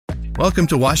Welcome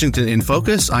to Washington in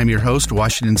Focus. I'm your host,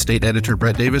 Washington State Editor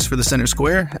Brett Davis for the Center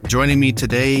Square. Joining me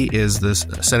today is the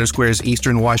Center Square's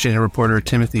Eastern Washington reporter,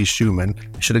 Timothy Schumann.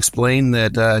 I should explain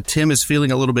that Tim is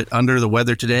feeling a little bit under the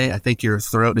weather today. I think your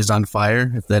throat is on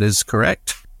fire, if that is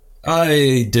correct.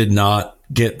 I did not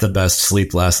get the best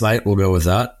sleep last night. We'll go with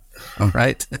that. All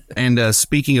right. And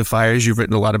speaking of fires, you've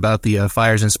written a lot about the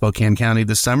fires in Spokane County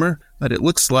this summer, but it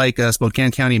looks like Spokane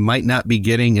County might not be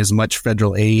getting as much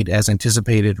federal aid as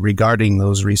anticipated regarding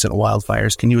those recent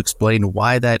wildfires. Can you explain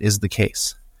why that is the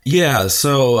case? Yeah.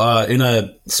 So in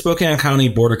a Spokane County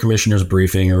Board of Commissioners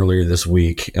briefing earlier this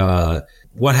week,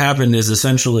 what happened is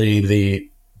essentially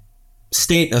the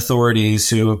state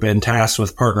authorities who have been tasked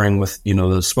with partnering with,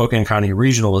 the Spokane County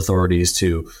regional authorities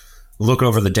to look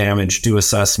over the damage, do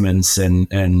assessments,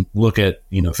 and look at,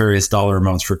 various dollar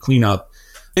amounts for cleanup,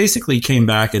 basically came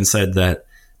back and said that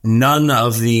none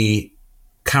of the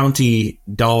county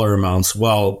dollar amounts,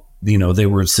 while, they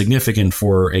were significant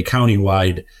for a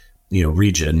countywide,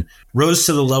 region, rose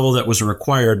to the level that was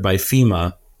required by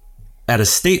FEMA at a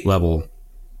state level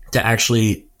to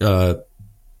actually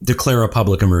declare a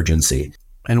public emergency.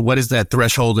 And what is that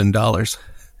threshold in dollars?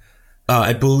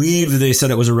 I believe they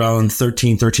said it was around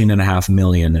 $13.5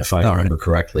 million, if I remember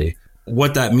correctly.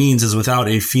 What that means is without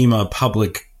a FEMA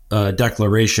public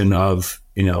declaration of,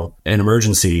 an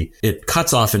emergency, it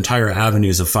cuts off entire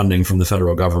avenues of funding from the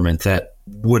federal government that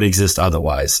would exist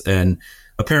otherwise. And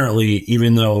apparently,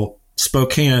 even though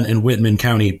Spokane and Whitman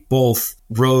County both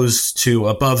rose to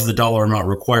above the dollar amount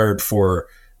required for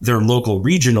their local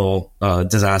regional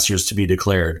disasters to be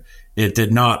declared, it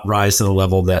did not rise to the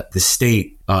level that the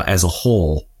state as a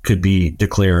whole could be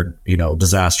declared,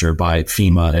 disaster by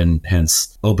FEMA and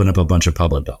hence open up a bunch of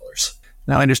public dollars.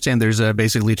 Now, I understand there's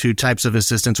basically two types of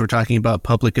assistance. We're talking about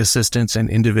public assistance and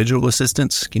individual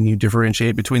assistance. Can you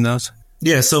differentiate between those?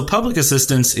 Yeah, so public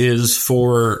assistance is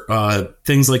for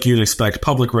things like you'd expect,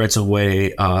 public rights of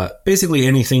way, basically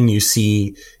anything you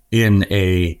see in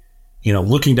a,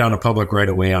 looking down a public right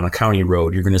of way on a county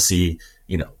road, you're going to see,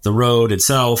 the road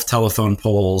itself, telephone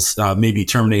poles, maybe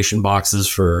termination boxes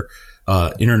for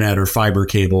internet or fiber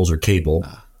cables or cable.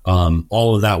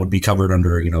 All of that would be covered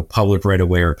under, public right of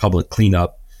way or public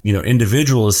cleanup.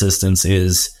 Individual assistance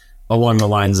is along the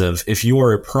lines of if you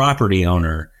are a property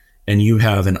owner and you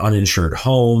have an uninsured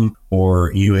home,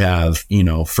 or you have,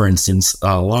 for instance,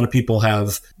 a lot of people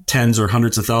have tens or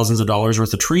hundreds of thousands of dollars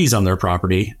worth of trees on their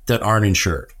property that aren't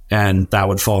insured. And that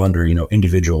would fall under,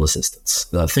 individual assistance,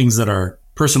 things that are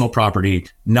personal property,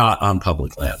 not on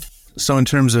public land. So in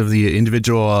terms of the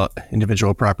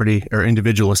individual property or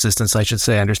individual assistance, I should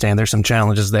say, I understand there's some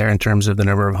challenges there in terms of the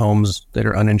number of homes that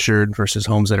are uninsured versus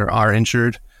homes that are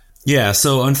insured. Yeah.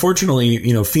 So unfortunately,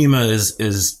 FEMA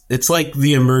is it's like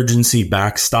the emergency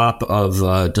backstop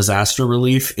of disaster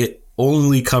relief. It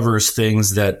only covers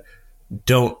things that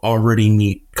don't already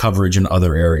meet coverage in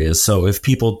other areas. So if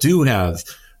people do have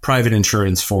private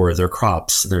insurance for their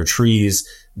crops, their trees,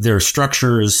 their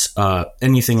structures,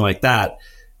 anything like that,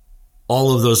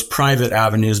 all of those private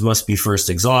avenues must be first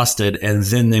exhausted, and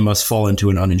then they must fall into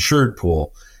an uninsured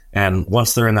pool. And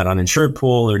once they're in that uninsured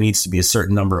pool, there needs to be a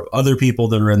certain number of other people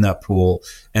that are in that pool,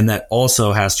 and that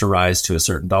also has to rise to a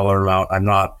certain dollar amount. I'm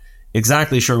not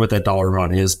exactly sure what that dollar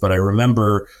amount is, but I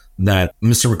remember that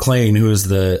Mr. McLean, who is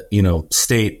the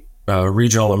state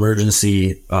regional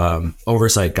emergency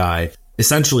oversight guy,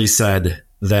 essentially said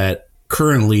that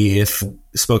currently, if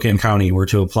Spokane County were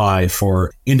to apply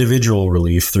for individual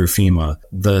relief through FEMA,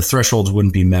 the thresholds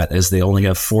wouldn't be met as they only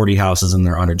have 40 houses in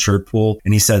their uninsured pool.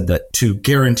 And he said that to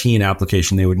guarantee an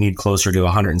application, they would need closer to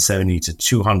 170 to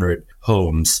 200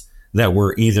 homes that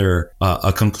were either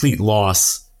a complete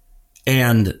loss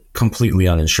and completely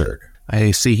uninsured.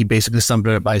 I see he basically summed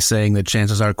it up by saying that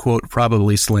chances are, quote,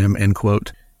 probably slim, end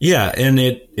quote. Yeah, and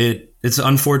it's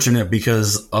unfortunate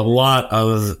because a lot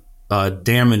of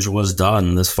damage was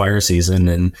done this fire season,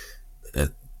 and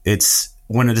it's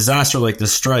when a disaster like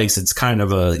this strikes, it's kind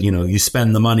of a you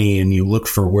spend the money and you look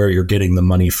for where you're getting the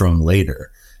money from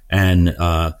later. And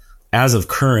as of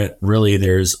current, really,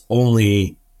 there's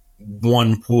only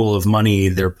one pool of money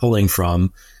they're pulling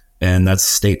from, and that's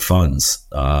state funds.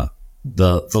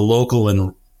 The local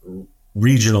and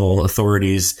regional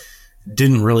authorities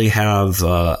didn't really have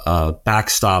a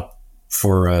backstop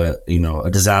for a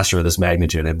disaster of this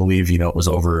magnitude. I believe, it was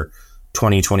over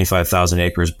 25,000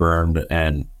 acres burned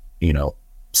and,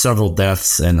 several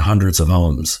deaths and hundreds of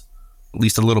homes. At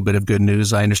least a little bit of good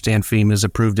news. I understand FEMA has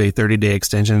approved a 30-day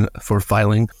extension for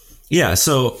filing. Yeah.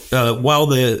 So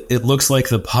while it looks like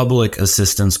the public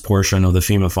assistance portion of the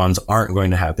FEMA funds aren't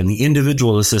going to happen, the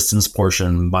individual assistance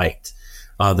portion might.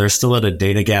 They're still at a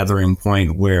data gathering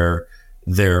point where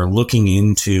they're looking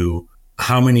into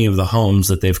how many of the homes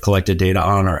that they've collected data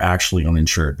on are actually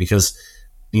uninsured. Because,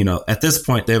 at this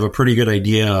point, they have a pretty good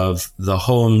idea of the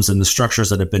homes and the structures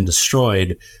that have been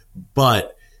destroyed,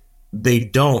 but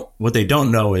what they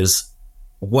don't know is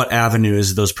what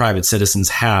avenues those private citizens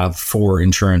have for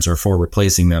insurance or for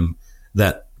replacing them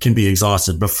that can be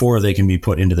exhausted before they can be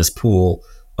put into this pool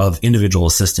of individual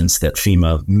assistance that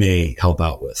FEMA may help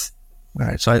out with. All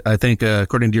right. So I think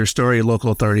according to your story,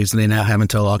 local authorities, they now have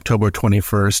until October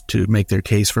 21st to make their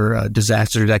case for a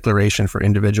disaster declaration for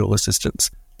individual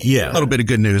assistance. Yeah. A little bit of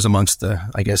good news amongst the,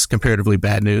 I guess, comparatively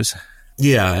bad news.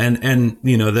 Yeah. And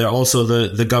they're also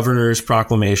the governor's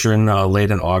proclamation late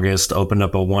in August opened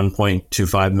up a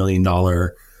 $1.25 million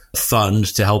fund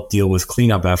to help deal with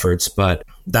cleanup efforts. But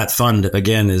that fund,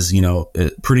 again, is,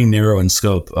 pretty narrow in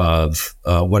scope of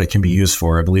what it can be used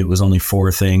for. I believe it was only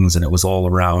 4 things, and it was all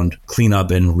around cleanup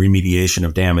and remediation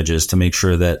of damages to make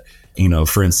sure that,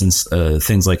 for instance,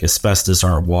 things like asbestos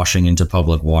aren't washing into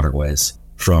public waterways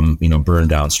from, burned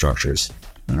down structures.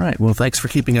 All right. Well, thanks for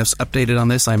keeping us updated on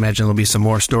this. I imagine there'll be some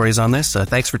more stories on this.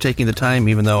 Thanks for taking the time,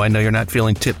 even though I know you're not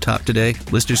feeling tip-top today.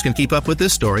 Listeners can keep up with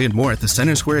this story and more at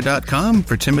thecentersquare.com.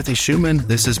 For Timothy Schumann,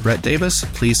 this is Brett Davis.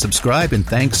 Please subscribe, and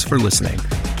thanks for listening.